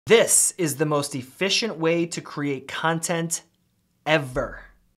This is the most efficient way to create content ever.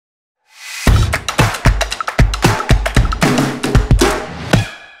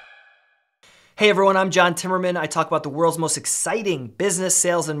 Hey everyone, I'm Timmerman. I talk about the world's most exciting business,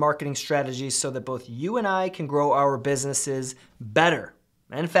 sales, and marketing strategies so that both you and I can grow our businesses better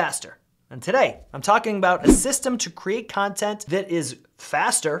and faster. And today, I'm talking about a system to create content that is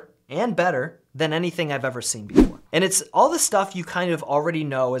faster and better than anything I've ever seen before. And it's all the stuff you kind of already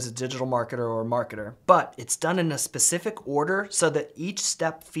know as a digital marketer or a marketer, but it's done in a specific order so that each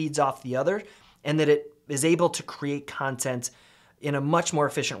step feeds off the other and that it is able to create content in a much more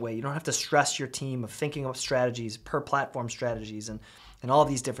efficient way. You don't have to stress your team of thinking of strategies, per platform strategies, and all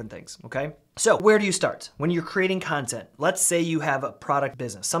these different things, okay? So where do you start? When you're creating content, let's say you have a product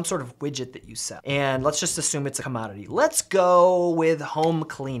business, some sort of widget that you sell, and let's just assume it's a commodity. Let's go with home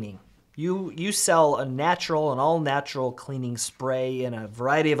cleaning. You sell a natural, an all-natural cleaning spray and a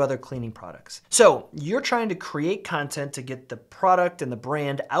variety of other cleaning products. So you're trying to create content to get the product and the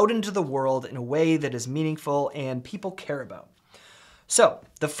brand out into the world in a way that is meaningful and people care about. So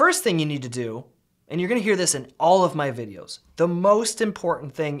the first thing you need to do, and you're gonna hear this in all of my videos, the most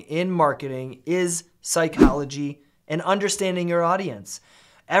important thing in marketing is psychology and understanding your audience.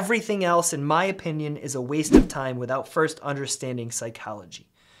 Everything else, in my opinion, is a waste of time without first understanding psychology.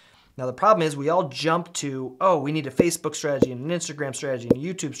 Now the problem is we all jump to, oh, we need a Facebook strategy and an Instagram strategy and a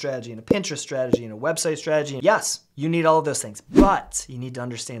YouTube strategy and a Pinterest strategy and a website strategy. Yes, you need all of those things, but you need to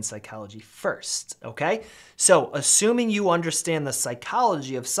understand psychology first, okay? So assuming you understand the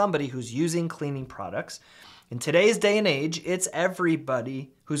psychology of somebody who's using cleaning products, in today's day and age, it's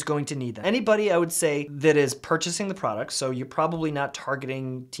everybody who's going to need them. Anybody, I would say, that is purchasing the product, so you're probably not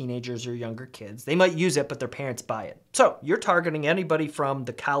targeting teenagers or younger kids. They might use it, but their parents buy it. So you're targeting anybody from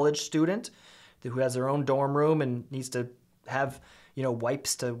the college student who has their own dorm room and needs to have,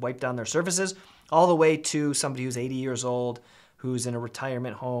 wipes to wipe down their surfaces, all the way to somebody who's 80 years old, who's in a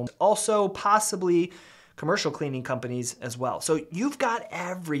retirement home. Also, possibly commercial cleaning companies as well. So you've got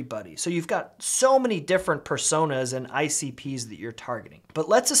everybody. So you've got so many different personas and ICPs that you're targeting. But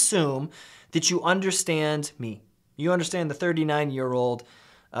let's assume that you understand me. You understand the 39-year-old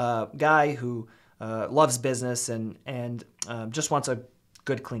guy who loves business and just wants a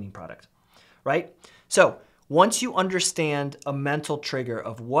good cleaning product, right? So once you understand a mental trigger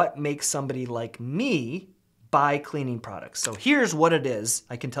of what makes somebody like me buy cleaning products. So here's what it is,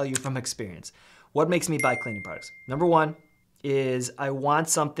 I can tell you from experience. What makes me buy cleaning products? Number one is I want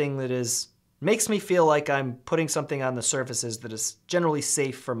something that makes me feel like I'm putting something on the surfaces that is generally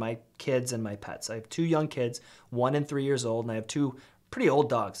safe for my kids and my pets. I have 2 young kids, 1 and 3 years old, and I have 2 pretty old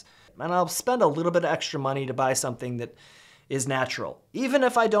dogs. And I'll spend a little bit of extra money to buy something that is natural. Even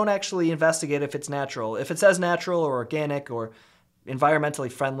if I don't actually investigate if it's natural. If it says natural or organic or environmentally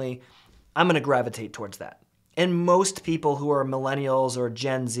friendly, I'm gonna gravitate towards that. And most people who are millennials or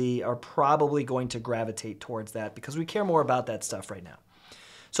Gen Z are probably going to gravitate towards that because we care more about that stuff right now.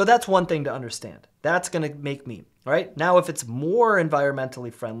 So that's one thing to understand. That's gonna make me, all right? Now if it's more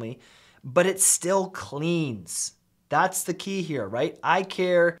environmentally friendly, but it still cleans, that's the key here, right? I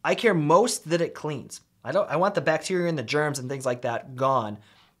care most that it cleans. I want the bacteria and the germs and things like that gone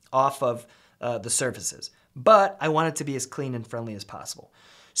off of the surfaces, but I want it to be as clean and friendly as possible.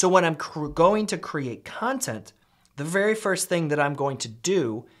 So when I'm going to create content, the very first thing that I'm going to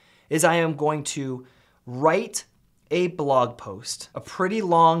do is I am going to write a blog post, a pretty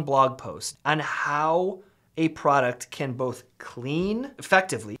long blog post on how a product can both clean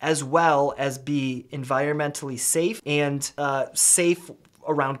effectively as well as be environmentally safe and safe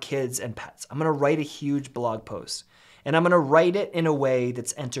around kids and pets. I'm gonna write a huge blog post and I'm gonna write it in a way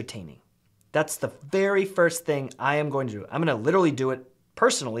that's entertaining. That's the very first thing I am going to do. I'm gonna literally do it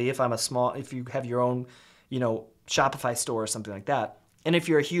personally, if you have your own, Shopify store or something like that. And if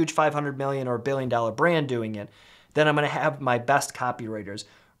you're a huge 500 million or $1 billion brand doing it, then I'm gonna have my best copywriters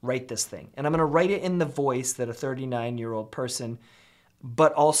write this thing. And I'm gonna write it in the voice that a 39-year-old person,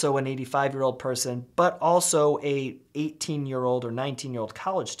 but also an 85-year-old person, but also a 18-year-old or 19-year-old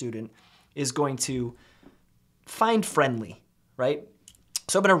college student is going to find friendly, right?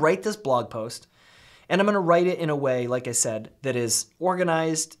 So I'm gonna write this blog post, and I'm gonna write it in a way, like I said, that is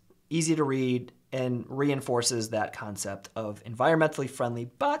organized, easy to read, and reinforces that concept of environmentally friendly,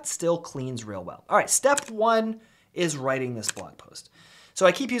 but still cleans real well. All right, step 1 is writing this blog post. So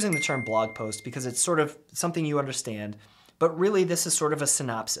I keep using the term blog post because it's sort of something you understand, but really this is sort of a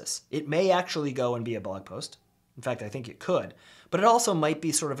synopsis. It may actually go and be a blog post. In fact, I think it could, but it also might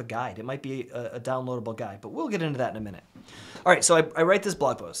be sort of a guide. It might be a downloadable guide, but we'll get into that in a minute. All right, so I write this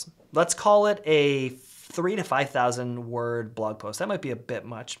blog post. Let's call it a 3,000 to 5,000 word blog post. That might be a bit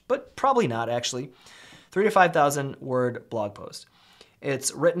much, but probably not actually. 3,000 to 5,000 word blog post.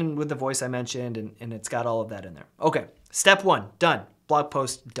 It's written with the voice I mentioned, and it's got all of that in there. Okay, step one, done. Blog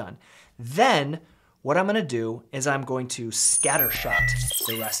post, done. Then what I'm gonna do is I'm going to scattershot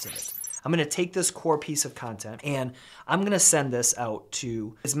the rest of it. I'm gonna take this core piece of content and I'm gonna send this out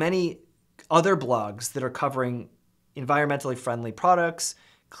to as many other blogs that are covering environmentally friendly products,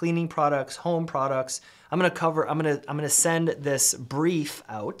 cleaning products, home products. I'm gonna send this brief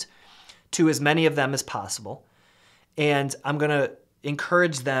out to as many of them as possible. And I'm gonna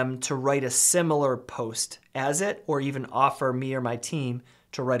encourage them to write a similar post as it, or even offer me or my team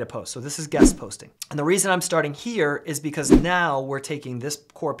to write a post. So this is guest posting. And the reason I'm starting here is because now we're taking this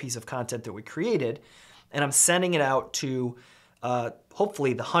core piece of content that we created and I'm sending it out to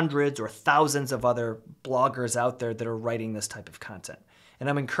hopefully the hundreds or thousands of other bloggers out there that are writing this type of content. And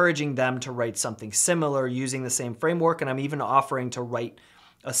I'm encouraging them to write something similar using the same framework, and I'm even offering to write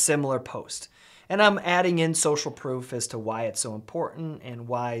a similar post. And I'm adding in social proof as to why it's so important and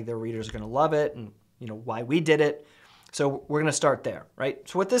why their readers are gonna love it and why we did it. So we're gonna start there, right?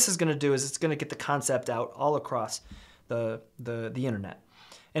 So what this is gonna do is it's gonna get the concept out all across the internet.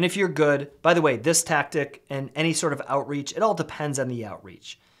 And if you're good, by the way, this tactic and any sort of outreach, it all depends on the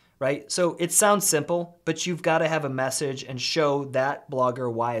outreach, right? So it sounds simple, but you've got to have a message and show that blogger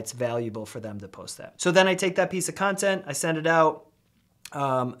why it's valuable for them to post that. So then I take that piece of content, I send it out,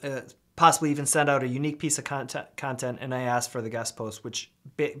 possibly even send out a unique piece of content, and I ask for the guest post, which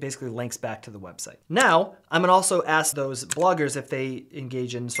basically links back to the website. Now, I'm gonna also ask those bloggers if they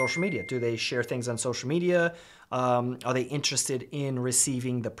engage in social media. Do they share things on social media? Are they interested in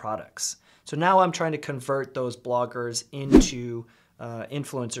receiving the products? So now I'm trying to convert those bloggers into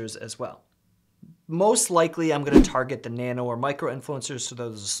influencers as well. Most likely I'm gonna target the nano or micro influencers, so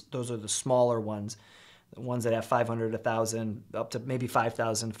those are the smaller ones. The ones that have 500, 1,000, up to maybe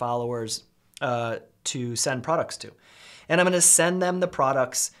 5,000 followers to send products to. And I'm gonna send them the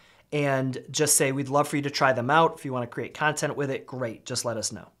products and just say, we'd love for you to try them out. If you wanna create content with it, great, just let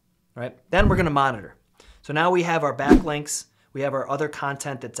us know, right? Then we're gonna monitor. So now we have our backlinks, we have our other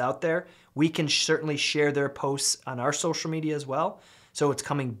content that's out there. We can certainly share their posts on our social media as well. So it's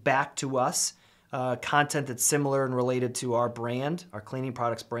coming back to us, content that's similar and related to our brand, our cleaning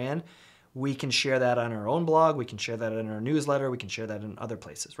products brand. We can share that on our own blog, we can share that in our newsletter, we can share that in other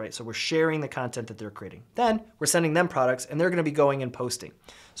places, right? So we're sharing the content that they're creating. Then we're sending them products and they're gonna be going and posting.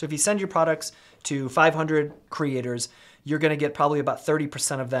 So if you send your products to 500 creators, you're gonna get probably about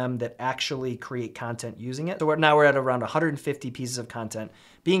 30% of them that actually create content using it. So now we're at around 150 pieces of content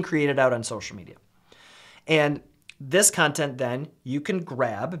being created out on social media. And this content then you can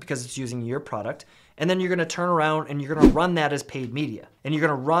grab because it's using your product, and then you're gonna turn around and you're gonna run that as paid media. And you're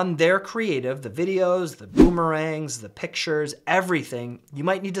gonna run their creative, the videos, the boomerangs, the pictures, everything. You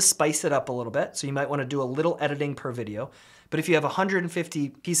might need to spice it up a little bit, so you might wanna do a little editing per video. But if you have 150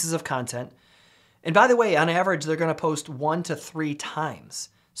 pieces of content, and by the way, on average, they're gonna post 1 to 3 times.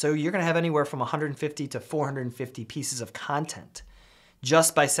 So you're gonna have anywhere from 150 to 450 pieces of content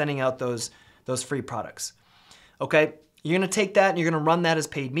just by sending out those free products. Okay, you're gonna take that and you're gonna run that as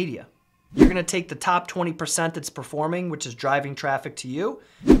paid media. You're gonna take the top 20% that's performing, which is driving traffic to you.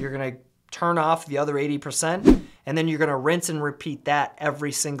 You're gonna turn off the other 80%, and then you're gonna rinse and repeat that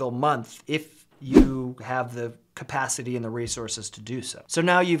every single month if you have the capacity and the resources to do so. So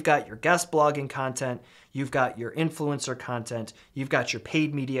now you've got your guest blogging content, you've got your influencer content, you've got your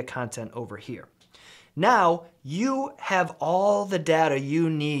paid media content over here. Now you have all the data you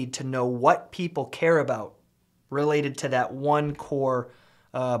need to know what people care about related to that one core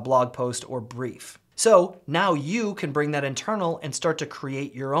blog post or brief. So now you can bring that internal and start to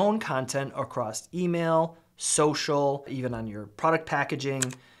create your own content across email, social, even on your product packaging,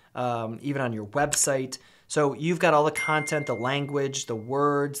 even on your website. So you've got all the content, the language, the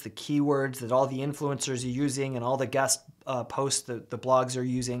words, the keywords that all the influencers are using and all the guest posts that the blogs are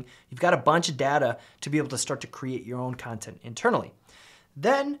using. You've got a bunch of data to be able to start to create your own content internally.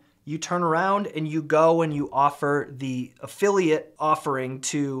 Then you turn around and you go and you offer the affiliate offering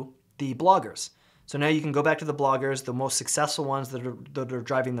to the bloggers. So now you can go back to the bloggers, the most successful ones that are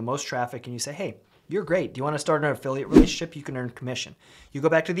driving the most traffic, and you say, hey, you're great. Do you want to start an affiliate relationship? You can earn commission. You go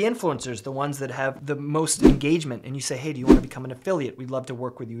back to the influencers, the ones that have the most engagement, and you say, hey, do you want to become an affiliate? We'd love to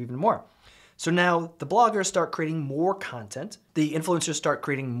work with you even more. So now the bloggers start creating more content. The influencers start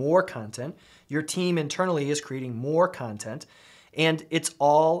creating more content. Your team internally is creating more content. And it's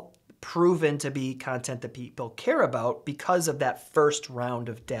all proven to be content that people care about because of that first round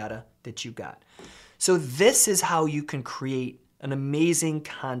of data that you got. So this is how you can create an amazing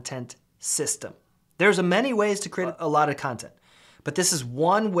content system There's many ways to create a lot of content, but this is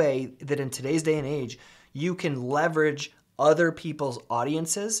one way that in today's day and age, you can leverage other people's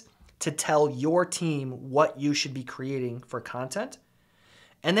audiences to tell your team what you should be creating for content.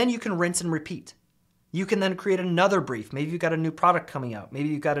 And then you can rinse and repeat. You can then create another brief. Maybe you've got a new product coming out. Maybe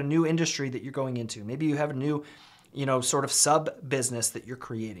you've got a new industry that you're going into. Maybe you have a new, sort of sub-business that you're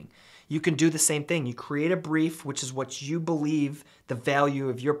creating. You can do the same thing. You create a brief, which is what you believe the value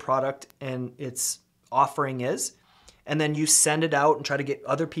of your product and its offering is. And then you send it out and try to get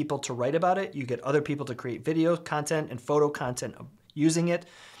other people to write about it. You get other people to create video content and photo content using it.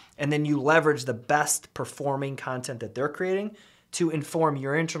 And then you leverage the best performing content that they're creating to inform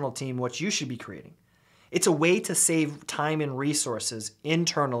your internal team what you should be creating. It's a way to save time and resources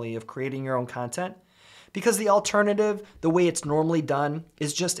internally of creating your own content, because the alternative, the way it's normally done,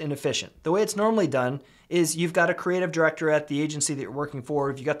 is just inefficient. The way it's normally done is you've got a creative director at the agency that you're working for.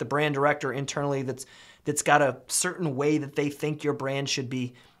 If you've got the brand director internally that's got a certain way that they think your brand should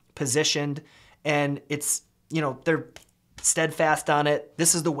be positioned, and it's, they're steadfast on it.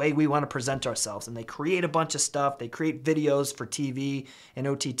 This is the way we want to present ourselves. And they create a bunch of stuff. They create videos for TV and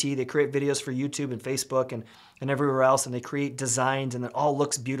OTT. They create videos for YouTube and Facebook and everywhere else. And they create designs and it all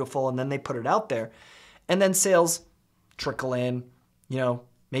looks beautiful. And then they put it out there. And then sales trickle in,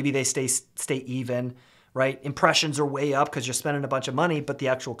 maybe they stay even, right? Impressions are way up because you're spending a bunch of money, but the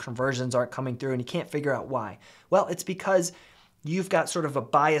actual conversions aren't coming through and you can't figure out why. Well, it's because you've got sort of a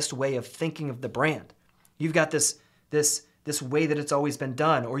biased way of thinking of the brand. You've got this way that it's always been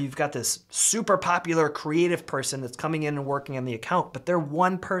done, or you've got this super popular creative person that's coming in and working on the account, but they're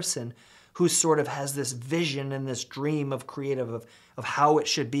one person who sort of has this vision and this dream of creative of how it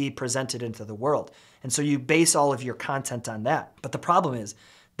should be presented into the world. And so you base all of your content on that. But the problem is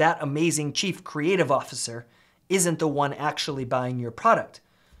that amazing chief creative officer isn't the one actually buying your product.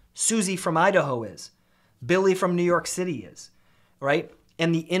 Susie from Idaho is. Billy from New York City is, right?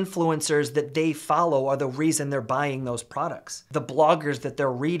 And the influencers that they follow are the reason they're buying those products. The bloggers that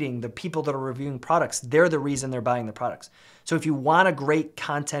they're reading, the people that are reviewing products, they're the reason they're buying the products. So if you want a great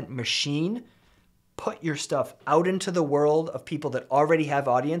content machine, put your stuff out into the world of people that already have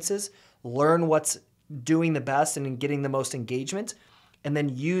audiences, learn what's doing the best and getting the most engagement, and then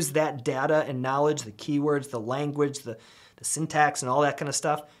use that data and knowledge, the keywords, the language, the syntax, and all that kind of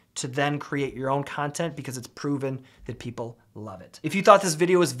stuff to then create your own content, because it's proven that people love it. If you thought this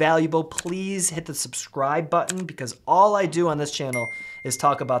video was valuable, please hit the subscribe button, because all I do on this channel is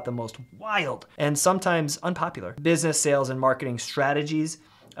talk about the most wild and sometimes unpopular business, sales, and marketing strategies.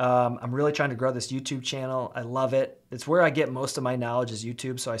 I'm really trying to grow this YouTube channel. I love it. It's where I get most of my knowledge is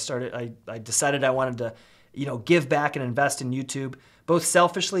YouTube. So I decided I wanted to, give back and invest in YouTube, both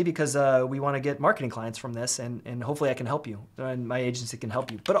selfishly because we want to get marketing clients from this, and hopefully I can help you and my agency can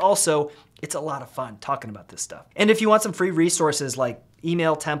help you. But also, it's a lot of fun talking about this stuff. And if you want some free resources like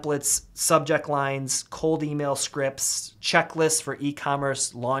email templates, subject lines, cold email scripts, checklists for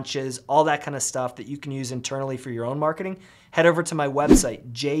e-commerce launches, all that kind of stuff that you can use internally for your own marketing, head over to my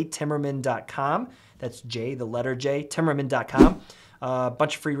website, jtimmerman.com. That's J, the letter J, Timmerman.com. A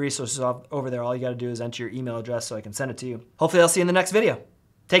bunch of free resources over there. All you got to do is enter your email address so I can send it to you. Hopefully I'll see you in the next video.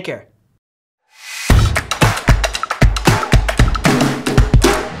 Take care.